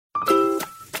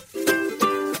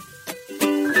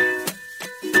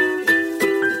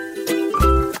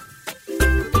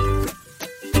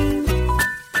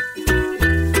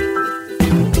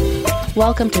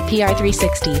Welcome to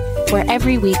PR360, where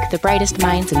every week the brightest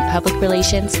minds in public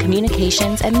relations,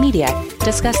 communications, and media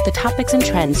discuss the topics and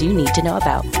trends you need to know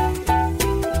about.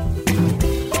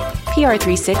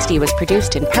 PR360 was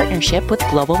produced in partnership with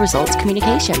Global Results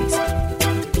Communications.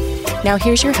 Now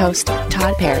here's your host,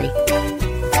 Todd Perry.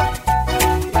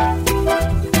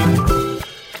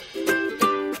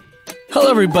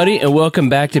 Hello, everybody, and welcome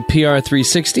back to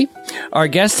PR360. Our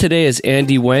guest today is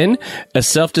Andy Nguyen, a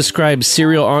self-described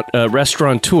serial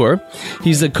restaurateur.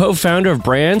 He's the co-founder of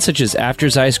brands such as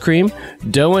After's Ice Cream,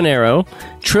 Dough and Arrow,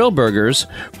 Trill Burgers,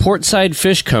 Portside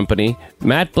Fish Company,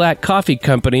 Matt Black Coffee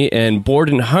Company, and Bored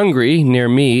and Hungry near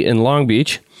me in Long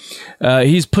Beach.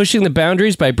 He's pushing the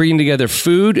boundaries by bringing together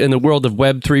food in the world of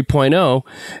Web 3.0,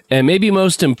 and maybe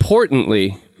most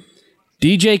importantly,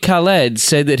 DJ Khaled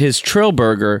said that his Trill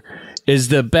Burger is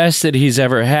the best that he's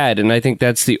ever had, and I think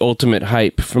that's the ultimate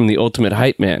hype from the ultimate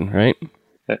hype man, right?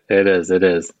 It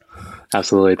is.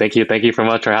 Absolutely. Thank you so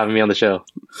much for having me on the show.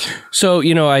 So,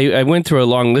 I went through a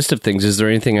long list of things. Is there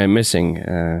anything I'm missing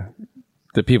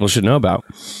that people should know about?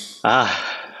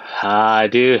 I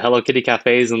do Hello Kitty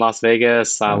Cafes in Las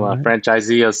Vegas. I'm a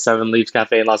franchisee of Seven Leaves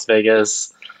Cafe in Las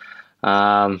Vegas.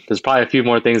 There's probably a few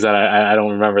more things that I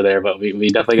don't remember there, but we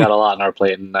definitely got a lot on our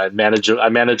plate. And I manage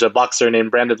a boxer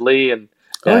named Brandon Lee, and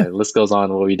the list goes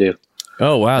on what we do.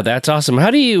 Oh, wow. That's awesome. How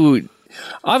do you,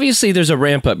 obviously there's a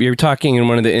ramp up. You're talking in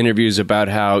one of the interviews about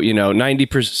how,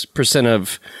 90%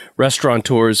 of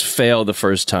restaurateurs fail the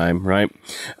first time, right?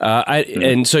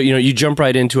 And so, you jump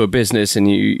right into a business and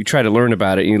you try to learn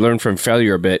about it and you learn from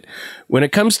failure a bit. When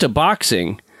it comes to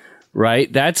boxing,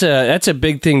 right? That's a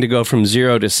big thing to go from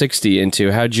 0 to 60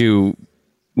 into. How'd you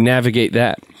navigate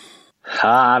that?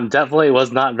 Definitely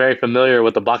was not very familiar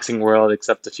with the boxing world,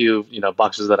 except a few,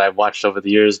 boxers that I've watched over the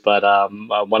years. But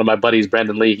one of my buddies,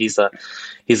 Brandon Lee, he's a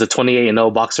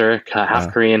 28-0 boxer,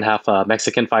 half Korean, half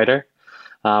Mexican fighter.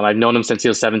 I've known him since he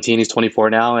was 17. He's 24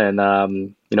 now.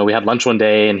 And, we had lunch one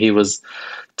day and he was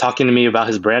talking to me about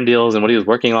his brand deals and what he was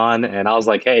working on. And I was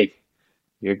like, hey,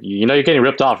 you're getting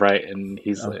ripped off, right? And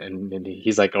he's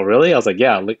like, oh, really? I was like,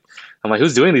 yeah. I'm like,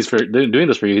 who's doing this for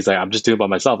you? He's like, I'm just doing it by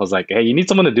myself. I was like, hey, you need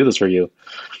someone to do this for you.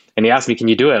 And he asked me, can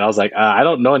you do it? I was like, I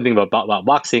don't know anything about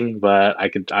boxing, but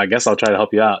I guess I'll try to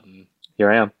help you out. And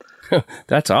here I am.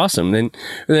 That's awesome.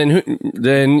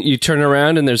 Then you turn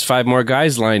around and there's 5 more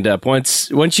guys lined up. Once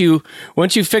you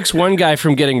fix one guy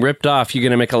from getting ripped off, you're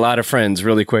going to make a lot of friends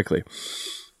really quickly.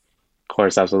 Of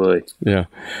course, absolutely. Yeah.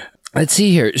 Let's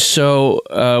see here. So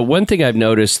one thing I've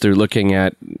noticed through looking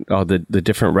at all the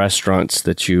different restaurants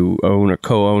that you own or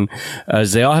co-own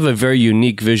is they all have a very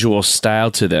unique visual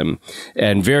style to them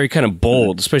and very kind of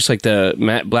bold, especially like the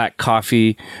Matt Black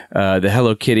Coffee, the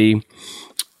Hello Kitty.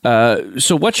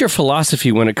 So what's your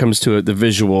philosophy when it comes to the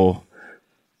visual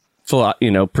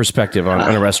perspective on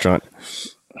a restaurant?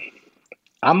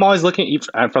 I'm always looking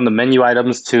from the menu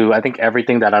items to I think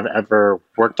everything that I've ever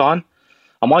worked on.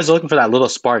 I'm always looking for that little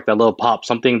spark, that little pop,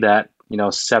 something that,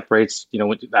 separates,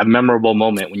 that memorable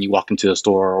moment when you walk into a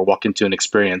store or walk into an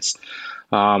experience.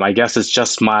 I guess it's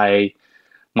just my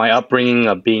upbringing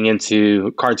of being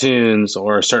into cartoons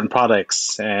or certain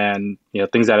products and,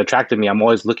 things that attracted me. I'm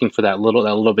always looking for that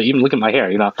little bit, even look at my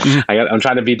hair, I'm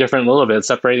trying to be different a little bit,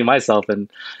 separating myself and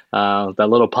that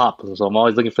little pop. So I'm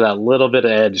always looking for that little bit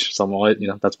of edge. So I'm always,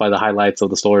 that's why the highlights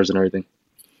of the stores and everything.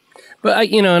 But,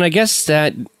 and I guess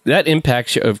that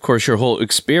impacts, of course, your whole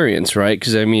experience, right?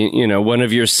 Because, one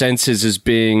of your senses is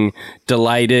being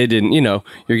delighted and, you're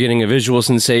getting a visual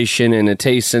sensation and a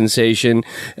taste sensation.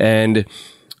 And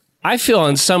I feel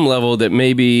on some level that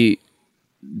maybe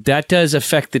that does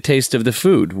affect the taste of the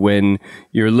food when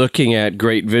you're looking at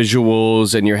great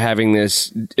visuals and you're having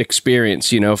this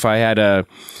experience. If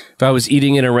I was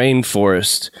eating in a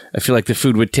rainforest, I feel like the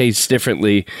food would taste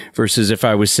differently versus if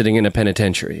I was sitting in a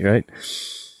penitentiary, right?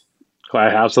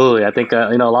 Right, absolutely. I think a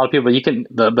lot of people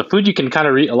the food you can kind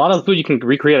of a lot of the food you can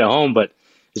recreate at home, but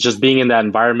it's just being in that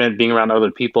environment, being around other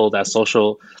people, that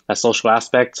social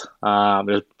aspect.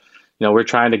 We're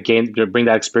trying to bring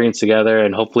that experience together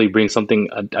and hopefully bring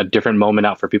a different moment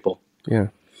out for people. Yeah.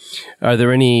 Are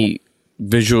there any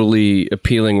visually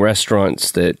appealing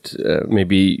restaurants that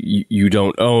maybe you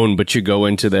don't own, but you go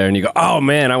into there and you go, oh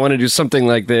man, I want to do something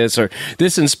like this, or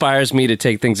this inspires me to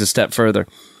take things a step further?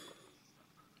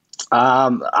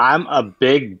 I'm a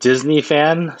big Disney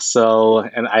fan,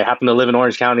 and I happen to live in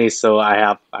Orange County, so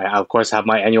I of course have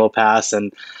my annual pass,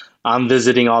 and I'm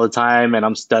visiting all the time, and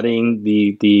I'm studying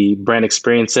the brand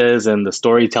experiences and the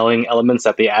storytelling elements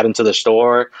that they add into the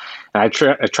store, and I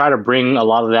try to bring a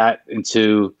lot of that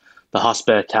into the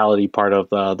hospitality part of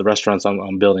the restaurants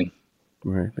I'm building.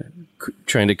 Right.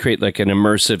 Trying to create like an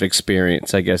immersive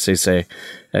experience, I guess they say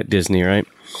at Disney, right?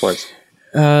 Of course.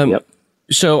 Yep.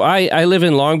 So I live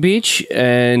in Long Beach,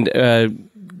 and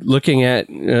looking at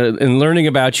and learning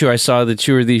about you, I saw that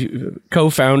you were the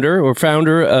co-founder or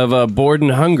founder of Bored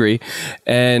and Hungry,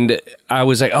 and I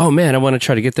was like, oh man, I want to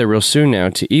try to get there real soon now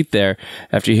to eat there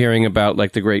after hearing about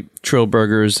like the great trill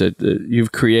burgers that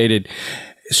you've created.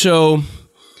 So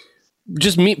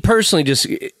just me personally, just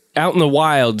out in the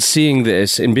wild, seeing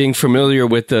this and being familiar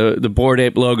with the Bored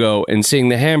Ape logo and seeing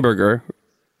the hamburger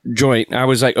joint, I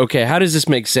was like, okay, how does this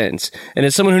make sense? And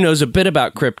as someone who knows a bit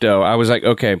about crypto, I was like,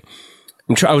 okay,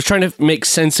 I was trying to make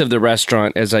sense of the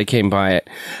restaurant as I came by it.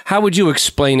 How would you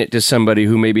explain it to somebody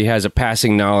who maybe has a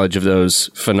passing knowledge of those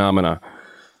phenomena?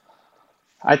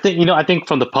 I think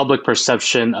from the public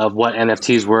perception of what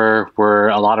NFTs were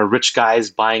a lot of rich guys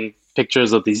buying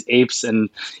pictures of these apes and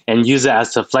use it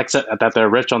as to flex it that they're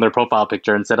rich on their profile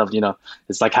picture instead of,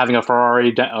 it's like having a Ferrari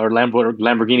or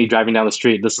Lamborghini driving down the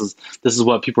street. This is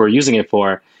what people are using it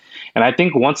for. And I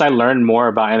think once I learned more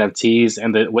about NFTs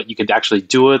and what you could actually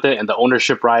do with it and the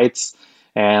ownership rights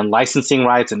and licensing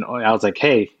rights, and I was like,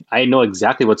 hey, I know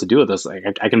exactly what to do with this. Like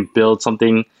I can build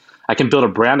something. I can build a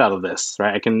brand out of this,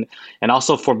 right? And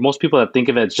also for most people that think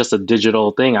of it as just a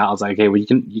digital thing, I was like, hey, well,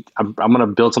 I'm going to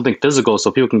build something physical so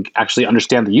people can actually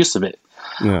understand the use of it.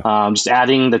 Yeah. Just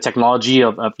adding the technology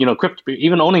of crypto,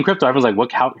 even owning crypto. Everyone's like,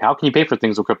 what? How can you pay for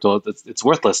things with crypto? It's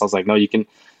worthless. I was like, no, you can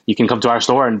come to our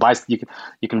store and buy.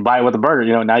 You can buy it with a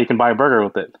burger. Now you can buy a burger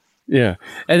with it. Yeah,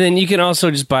 and then you can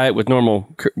also just buy a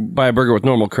burger with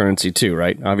normal currency too,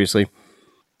 right? Obviously.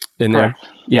 In there,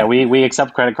 yeah, we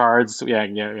accept credit cards,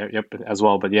 yep, as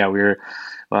well. But yeah, it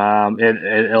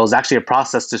was actually a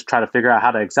process to try to figure out how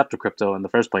to accept a crypto in the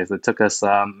first place. It took us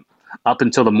up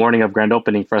until the morning of grand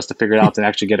opening for us to figure it out and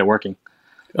actually get it working.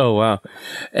 Oh wow!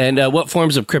 And what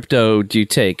forms of crypto do you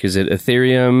take? Is it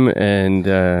Ethereum and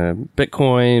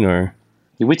Bitcoin, or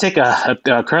we take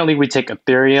currently we take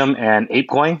Ethereum and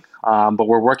ApeCoin, but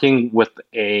we're working with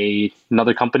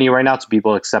another company right now to be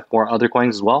able to accept more other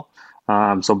coins as well.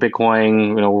 So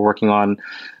Bitcoin, we're working on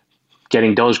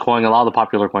getting Dogecoin, a lot of the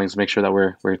popular coins to make sure that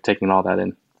we're taking all that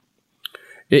in.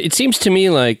 It seems to me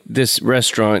like this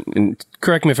restaurant, and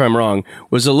correct me if I'm wrong,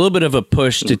 was a little bit of a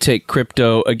push to take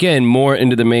crypto, again, more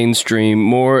into the mainstream,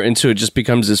 more into it just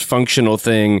becomes this functional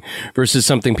thing versus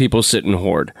something people sit and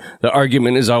hoard. The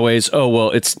argument is always, oh, well,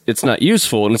 it's not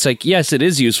useful. And it's like, yes, it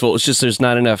is useful. It's just there's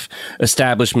not enough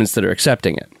establishments that are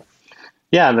accepting it.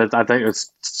 Yeah, I think it's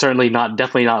definitely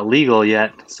not legal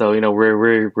yet. So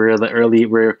we're the early,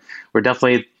 we're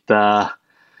definitely the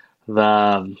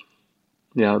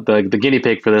guinea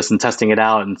pig for this and testing it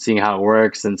out and seeing how it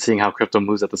works and seeing how crypto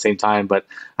moves at the same time. But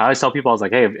I always tell people, I was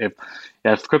like, hey,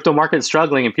 if crypto market's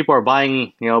struggling and people are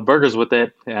buying burgers with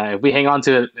it, if we hang on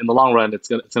to it in the long run, it's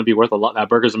gonna be worth a lot. That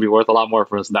burger's gonna be worth a lot more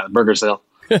for us than that burger sale.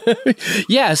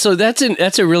 Yeah, so that's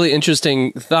a really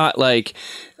interesting thought. Like,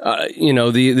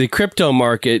 the crypto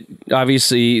market,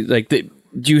 obviously, do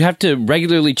you have to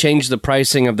regularly change the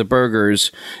pricing of the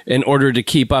burgers in order to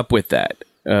keep up with that,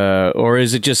 or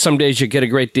is it just some days you get a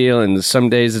great deal and some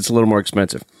days it's a little more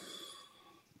expensive?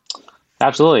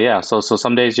 Absolutely, yeah. So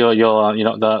some days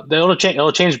it'll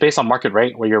change based on market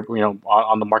rate, where you're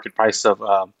on the market price of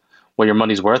what your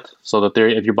money's worth. So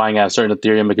if you're buying at a certain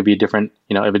Ethereum, it could be different.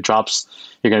 If it drops,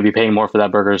 you're going to be paying more for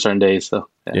that burger certain days. So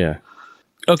yeah.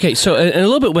 Okay, so a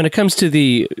little bit when it comes to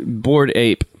the Bored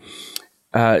Ape.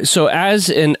 So as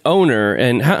an owner,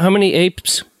 and how many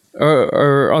apes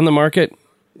are on the market?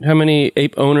 How many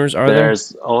ape owners are there?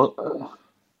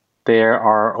 There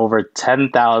are over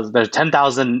 10,000. There's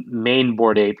 10,000 main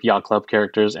Bored Ape Yacht Club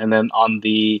characters, and then on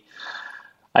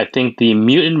I think the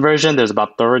mutant version, there's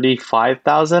about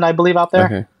 35,000, I believe, out there.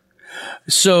 Okay.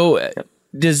 So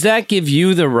does that give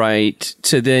you the right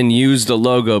to then use the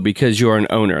logo because you're an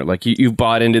owner? Like you've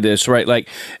bought into this, right? Like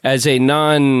as a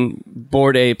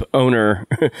non-Bored Ape owner,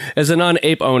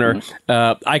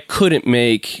 I couldn't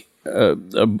make a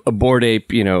Bored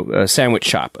Ape, a sandwich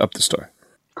shop up the store.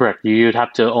 Correct. You'd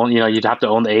have to own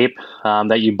the ape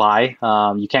that you buy.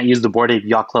 You can't use the Bored Ape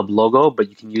Yacht Club logo, but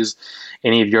you can use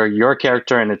any of your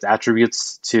character and its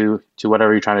attributes to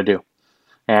whatever you're trying to do.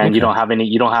 And okay.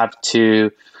 You don't have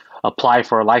to apply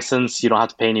for a license. You don't have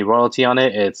to pay any royalty on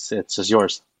it. It's just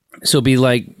yours. So it'd be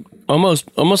like almost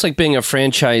like being a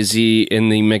franchisee in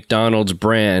the McDonald's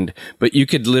brand, but you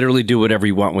could literally do whatever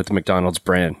you want with the McDonald's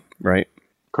brand, right?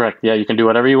 Correct. Yeah, you can do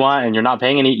whatever you want, and you're not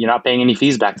paying any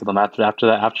fees back to them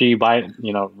after you buy it.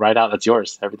 Right out, that's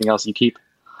yours. Everything else you keep.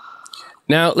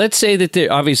 Now, let's say that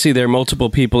there are multiple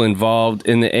people involved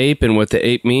in the ape and what the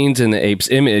ape means and the ape's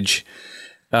image.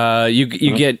 You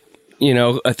get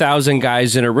 1,000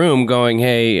 guys in a room going,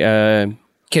 hey,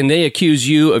 can they accuse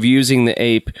you of using the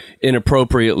ape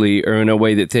inappropriately or in a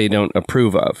way that they don't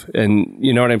approve of? And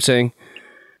you know what I'm saying?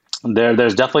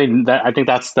 There's definitely that. I think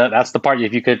that's the part.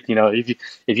 If you could,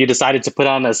 if you decided to put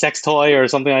on a sex toy or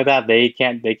something like that, they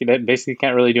basically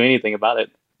can't really do anything about it.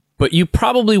 But you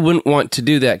probably wouldn't want to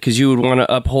do that because you would want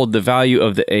to uphold the value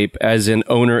of the ape as an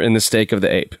owner in the stake of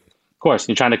the ape. Of course,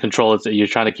 you're trying to control it. You're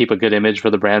trying to keep a good image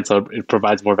for the brand, so it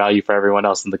provides more value for everyone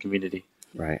else in the community.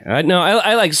 Right.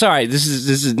 I like. Sorry, this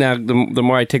is now. The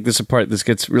more I take this apart, this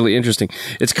gets really interesting.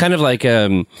 It's kind of like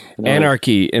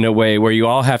anarchy in a way, where you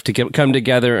all have to come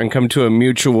together and come to a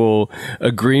mutual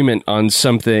agreement on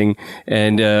something,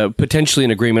 and potentially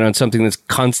an agreement on something that's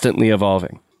constantly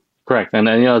evolving. Correct, and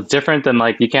it's different than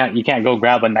like you can't go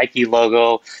grab a Nike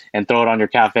logo and throw it on your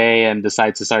cafe and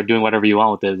decide to start doing whatever you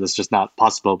want with it. It's just not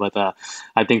possible. But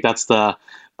I think that's the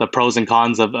pros and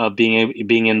cons of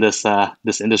being in this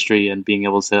industry and being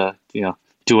able to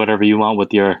do whatever you want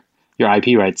with your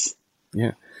IP rights.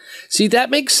 Yeah. See, that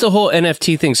makes the whole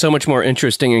NFT thing so much more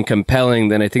interesting and compelling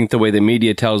than I think the way the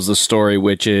media tells the story,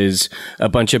 which is a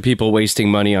bunch of people wasting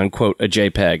money on, quote, a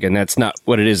JPEG, and that's not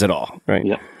what it is at all, right?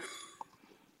 Yeah.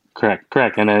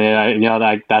 Correct, and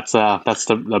that's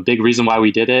the big reason why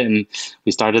we did it, and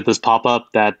we started this pop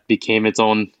up that became its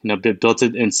own, built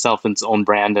it itself its own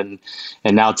brand, and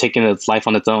now taking its life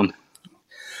on its own.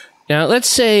 Now, let's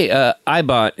say I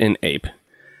bought an ape,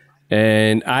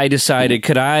 and I decided,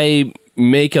 could I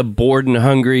make a Bored and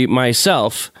Hungry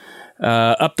myself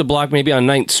up the block, maybe on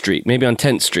 9th Street, maybe on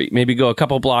 10th Street, maybe go a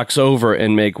couple blocks over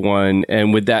and make one,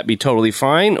 and would that be totally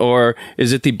fine, or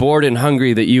is it the Bored and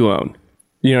Hungry that you own?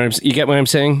 You get what I'm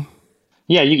saying?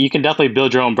 Yeah, you can definitely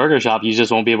build your own burger shop. You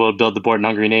just won't be able to build the Bored and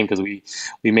Hungry name because we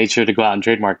made sure to go out and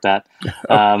trademark that.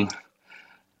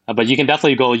 But you can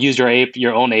definitely go use your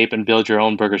own ape, and build your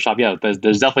own burger shop. Yeah, there's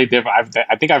definitely different.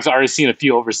 I think I've already seen a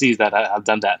few overseas that have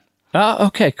done that. Oh,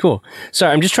 okay, cool.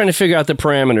 Sorry, I'm just trying to figure out the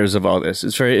parameters of all this.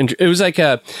 It's very it was like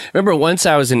remember once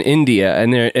I was in India,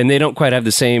 and they don't quite have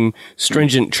the same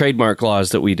stringent trademark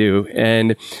laws that we do,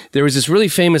 and there was this really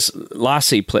famous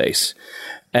lassi place.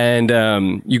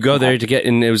 And you go there to get,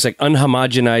 and it was like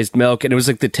unhomogenized milk, and it was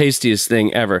like the tastiest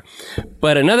thing ever.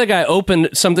 But another guy opened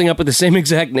something up with the same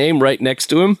exact name right next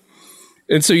to him,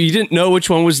 and so you didn't know which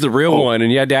one was the real one,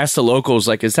 and you had to ask the locals,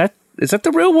 like, is that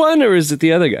the real one, or is it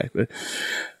the other guy? But,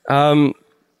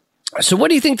 so what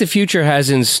do you think the future has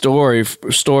in store for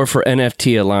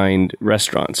NFT aligned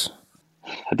restaurants?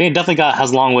 I think it definitely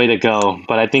has a long way to go,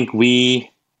 but I think we're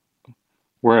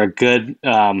a good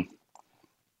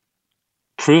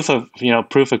proof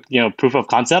of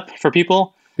concept for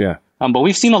people. Yeah. But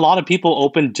we've seen a lot of people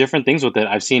open different things with it.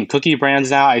 I've seen cookie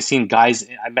brands now. I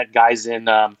met guys in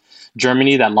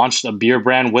Germany that launched a beer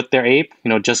brand with their ape,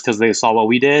 just because they saw what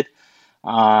we did.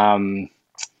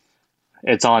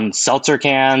 It's on seltzer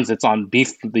cans. It's on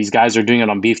beef. These guys are doing it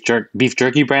on beef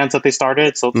jerky brands that they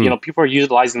started. So, people are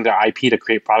utilizing their IP to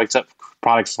create products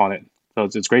on it. So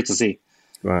it's great to see.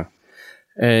 Wow.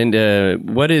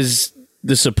 And what is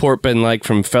the support been like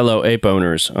from fellow ape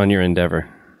owners on your endeavor?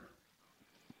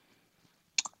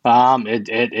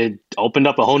 It opened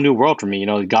up a whole new world for me.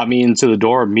 It got me into the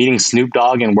door of meeting Snoop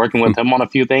Dogg and working with him on a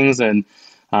few things. And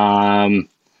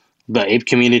the ape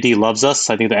community loves us.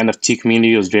 I think the NFT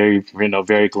community was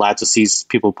very glad to see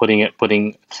people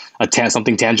putting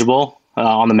something tangible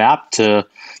on the map to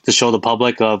show the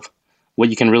public of what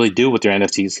you can really do with your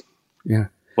NFTs. Yeah,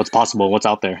 what's possible, what's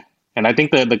out there. And I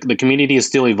think the community is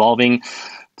still evolving.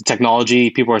 The technology,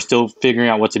 people are still figuring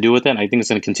out what to do with it. And I think it's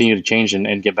going to continue to change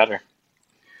and get better.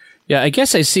 Yeah, I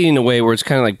guess I see in a way where it's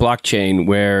kind of like blockchain,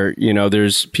 where,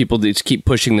 there's people that keep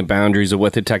pushing the boundaries of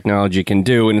what the technology can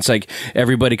do. And it's like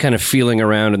everybody kind of feeling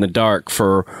around in the dark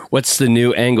for what's the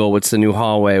new angle, what's the new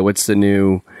hallway, what's the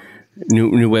new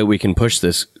way we can push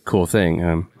this cool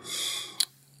thing.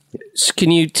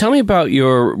 Can you tell me about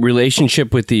your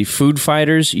relationship with the Food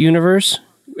Fighters universe,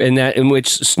 and that in which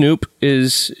Snoop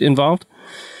is involved?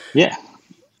 Yeah,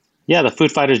 the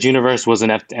Food Fighters universe was an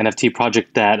NFT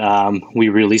project that we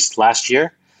released last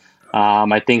year.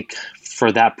 I think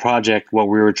for that project, what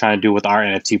we were trying to do with our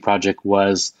NFT project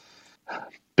was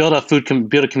build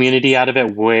a community out of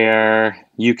it where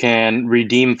you can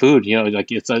redeem food.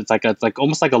 It's like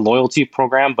almost like a loyalty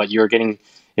program, but you're getting,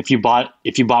 if you bought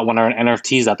one of our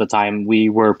NFTs at the time, we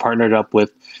were partnered up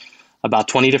with about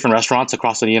 20 different restaurants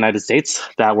across the United States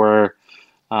that were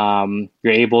you're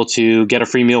able to get a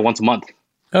free meal once a month.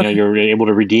 Okay. You're able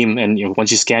to redeem, and once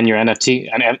you scan your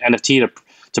NFT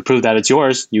to prove that it's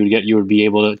yours, you would be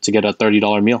able to get a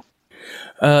 $30 meal.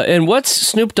 And what's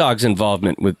Snoop Dogg's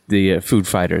involvement with the Food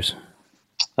Fighters?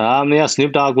 Yeah,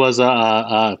 Snoop Dogg was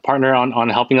a partner on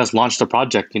helping us launch the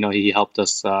project. He helped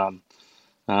us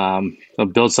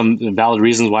build some valid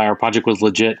reasons why our project was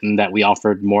legit and that we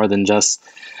offered more than just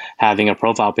having a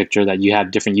profile picture, that you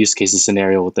had different use cases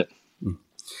scenario with it.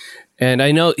 And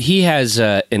I know he has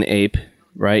an ape,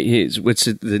 right?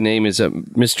 The name is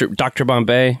Mr. Dr.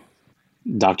 Bombay.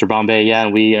 Dr. Bombay, yeah.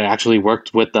 And we actually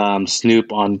worked with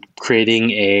Snoop on creating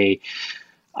a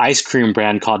ice cream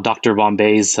brand called Dr.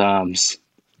 Bombay's,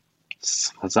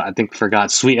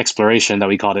 Sweet Exploration, that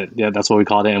we called it. Yeah, that's what we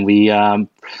called it. And we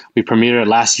premiered it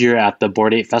last year at the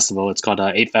Bored Ape Festival. It's called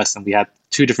 8 Fest, and we had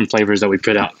 2 different flavors that we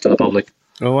put out to the public.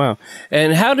 Oh, wow.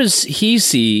 And how does he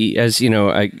see, as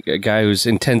a guy who's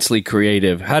intensely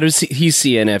creative, how does he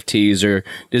see NFTs, or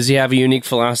does he have a unique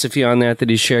philosophy on that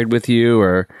he shared with you?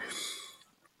 Or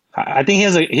I think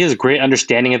he has a great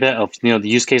understanding of it, of the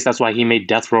use case. That's why he made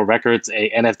Death Row Records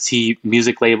a NFT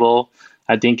music label.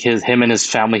 I think him and his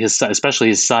family, his son, especially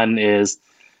his son, is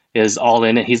all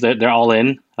in it. They're all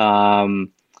in.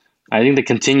 I think they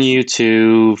continue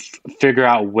to figure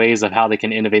out ways of how they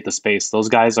can innovate the space. Those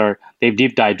guys they've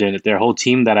deep dived in it. Their whole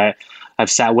team that I've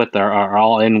sat with are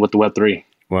all in with the Web3.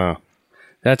 Wow.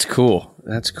 That's cool.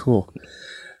 That's cool.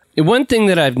 One thing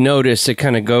that I've noticed that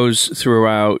kind of goes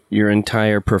throughout your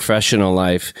entire professional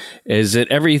life is that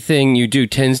everything you do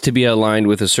tends to be aligned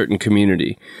with a certain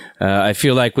community. I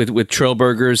feel like with Trill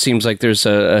Burgers, seems like there's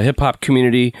a hip hop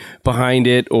community behind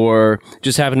it, or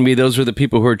just happen to be those were the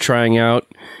people who are trying out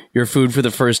your food for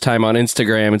the first time on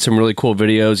Instagram, and some really cool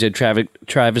videos. You had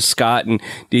Travis Scott and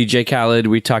DJ Khaled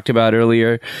we talked about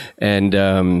earlier, and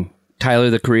Tyler,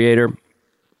 the Creator.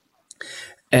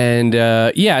 And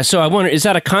so I wonder, is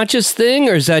that a conscious thing,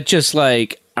 or is that just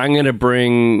like, I'm going to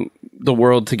bring the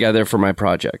world together for my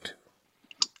project?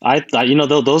 I thought,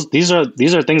 these are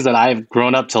things that I've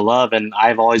grown up to love, and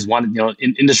I've always wanted,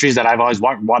 in industries that I've always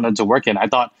wanted to work in. I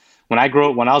thought when I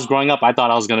was growing up, I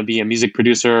thought I was going to be a music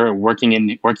producer working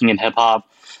in hip hop.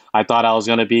 I thought I was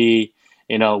going to be,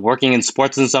 working in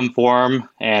sports in some form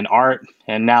and art.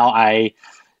 And now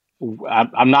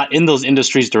I'm not in those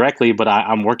industries directly, but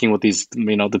I'm working with these,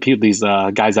 these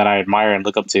guys that I admire and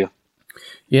look up to.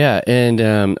 Yeah,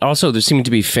 and also there seem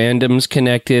to be fandoms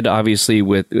connected, obviously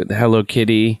with Hello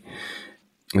Kitty,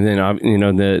 and then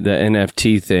the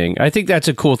NFT thing. I think that's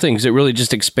a cool thing because it really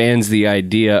just expands the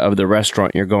idea of the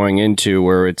restaurant you're going into,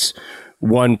 where it's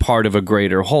one part of a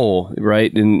greater whole,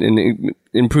 right? And it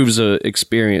improves the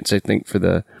experience, I think, for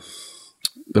the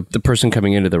person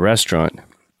coming into the restaurant.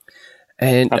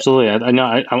 And absolutely, I know.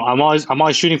 I'm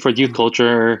always shooting for youth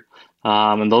culture,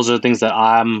 and those are the things that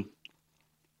I'm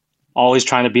always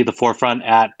trying to be the forefront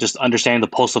at, just understanding the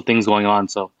pulse of things going on.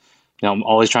 So, I'm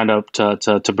always trying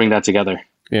to bring that together.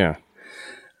 Yeah.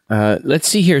 Let's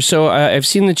see here. So I've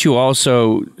seen that you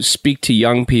also speak to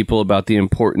young people about the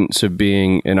importance of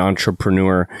being an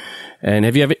entrepreneur. And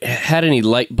have you ever had any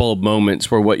light bulb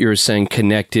moments where what you were saying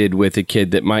connected with a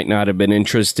kid that might not have been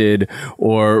interested,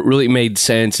 or really made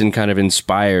sense and kind of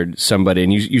inspired somebody,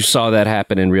 and you saw that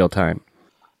happen in real time?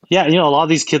 Yeah, a lot of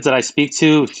these kids that I speak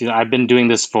to, I've been doing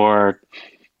this for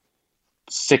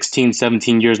 16,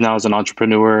 17 years now as an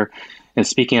entrepreneur and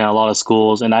speaking at a lot of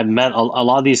schools. And I've met a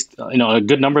lot of these, a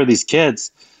good number of these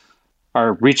kids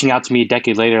are reaching out to me a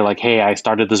decade later, like, hey, I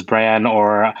started this brand,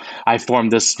 or I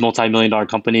formed this multi-million-dollar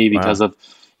company because of,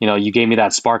 you gave me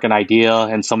that spark and idea,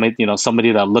 and somebody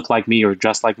that looked like me or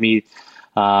dressed like me,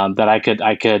 that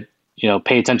I could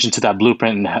pay attention to that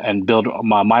blueprint and build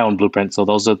my own blueprint. So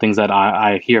those are the things that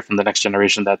I hear from the next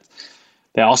generation that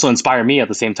also inspire me at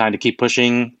the same time to keep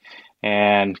pushing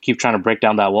and keep trying to break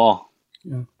down that wall.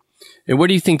 Yeah. And where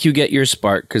do you think you get your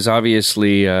spark? Because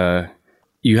obviously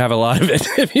you have a lot of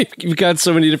it. You've got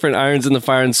so many different irons in the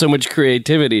fire and so much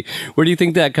creativity. Where do you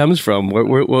think that comes from?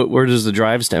 Where does the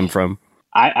drive stem from?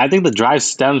 I think the drive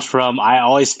stems from, I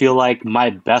always feel like my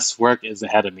best work is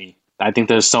ahead of me. I think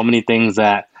there's so many things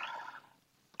that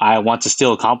I want to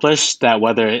still accomplish, that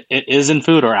whether it is in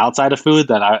food or outside of food,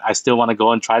 that I still want to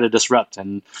go and try to disrupt.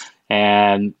 And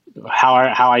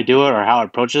how I do it or how it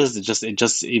approaches, it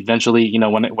just eventually,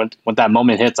 when that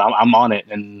moment hits, I'm on it.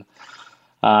 And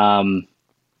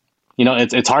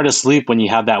it's hard to sleep when you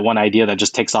have that one idea that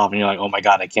just takes off, and you're like, oh my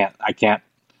God,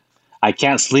 I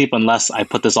can't sleep unless I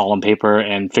put this all on paper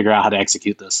and figure out how to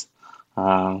execute this.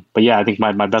 But yeah, I think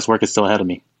my best work is still ahead of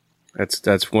me.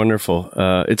 That's wonderful.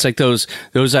 It's like those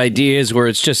ideas where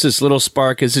it's just this little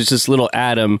spark, it's just this little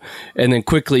atom, and then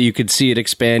quickly you could see it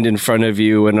expand in front of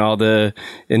you,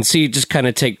 and see it just kind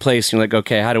of take place. And you're like,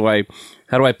 okay, how do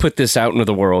I put this out into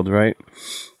the world, right?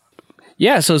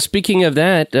 Yeah. So speaking of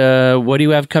that, what do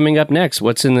you have coming up next?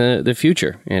 What's in the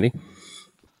future, Andy?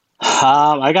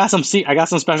 I got some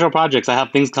special projects. I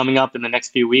have things coming up in the next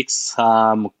few weeks.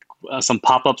 Some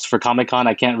pop-ups for Comic-Con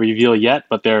I can't reveal yet,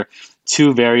 but they're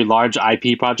two very large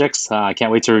IP projects. I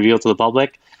can't wait to reveal to the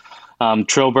public.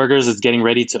 Trail Burgers is getting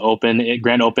ready to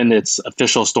grand open its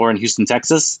official store in Houston,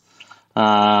 Texas.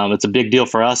 It's a big deal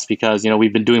for us because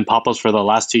we've been doing pop-ups for the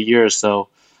last 2 years. So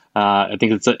I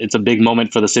think it's a big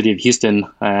moment for the city of Houston,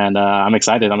 and I'm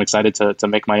excited. I'm excited to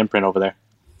make my imprint over there.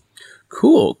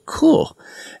 Cool.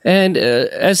 And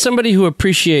as somebody who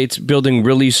appreciates building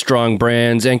really strong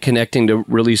brands and connecting to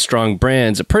really strong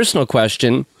brands, a personal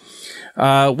question,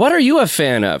 what are you a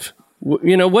fan of?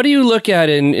 What do you look at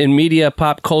in media,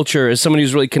 pop culture, as somebody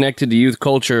who's really connected to youth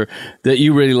culture that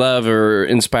you really love or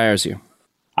inspires you?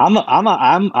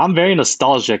 I'm very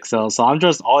nostalgic, so I'm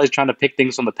just always trying to pick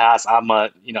things from the past.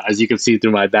 As you can see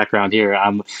through my background here,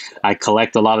 I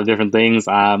collect a lot of different things.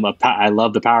 I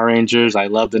love the Power Rangers. I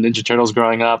love the Ninja Turtles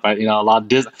growing up.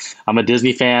 I'm a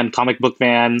Disney fan, comic book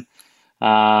fan.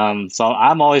 So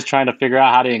I'm always trying to figure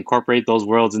out how to incorporate those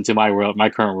worlds into my world, my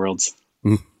current worlds.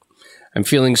 I'm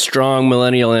feeling strong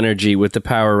millennial energy with the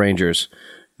Power Rangers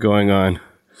going on.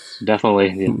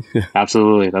 Definitely, yeah.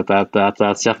 Absolutely. That's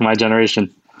definitely my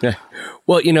generation. Yeah.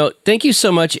 Well, thank you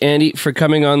so much, Andy, for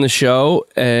coming on the show.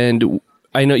 And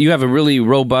I know you have a really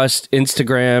robust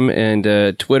Instagram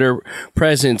and Twitter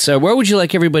presence. Where would you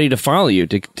like everybody to follow you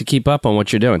to keep up on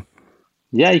what you're doing?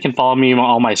 Yeah, you can follow me on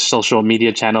all my social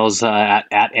media channels at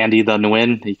Andy the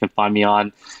Nguyen. You can find me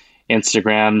on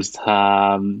Instagram,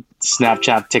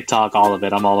 Snapchat, TikTok, all of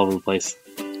it. I'm all over the place.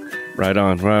 Right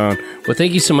on. Well,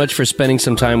 thank you so much for spending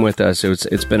some time with us.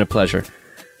 It's been a pleasure.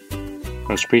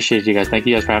 I appreciate you guys. Thank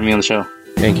you guys for having me on the show.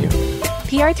 Thank you.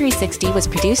 PR360 was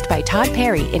produced by Todd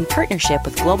Perry in partnership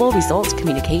with Global Results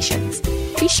Communications.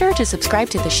 Be sure to subscribe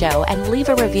to the show and leave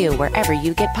a review wherever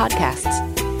you get podcasts.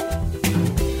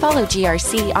 Follow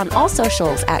GRC on all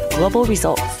socials at Global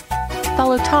Results.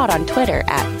 Follow Todd on Twitter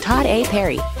at Todd A.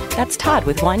 Perry. That's Todd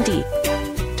with one D.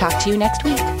 Talk to you next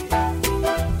week.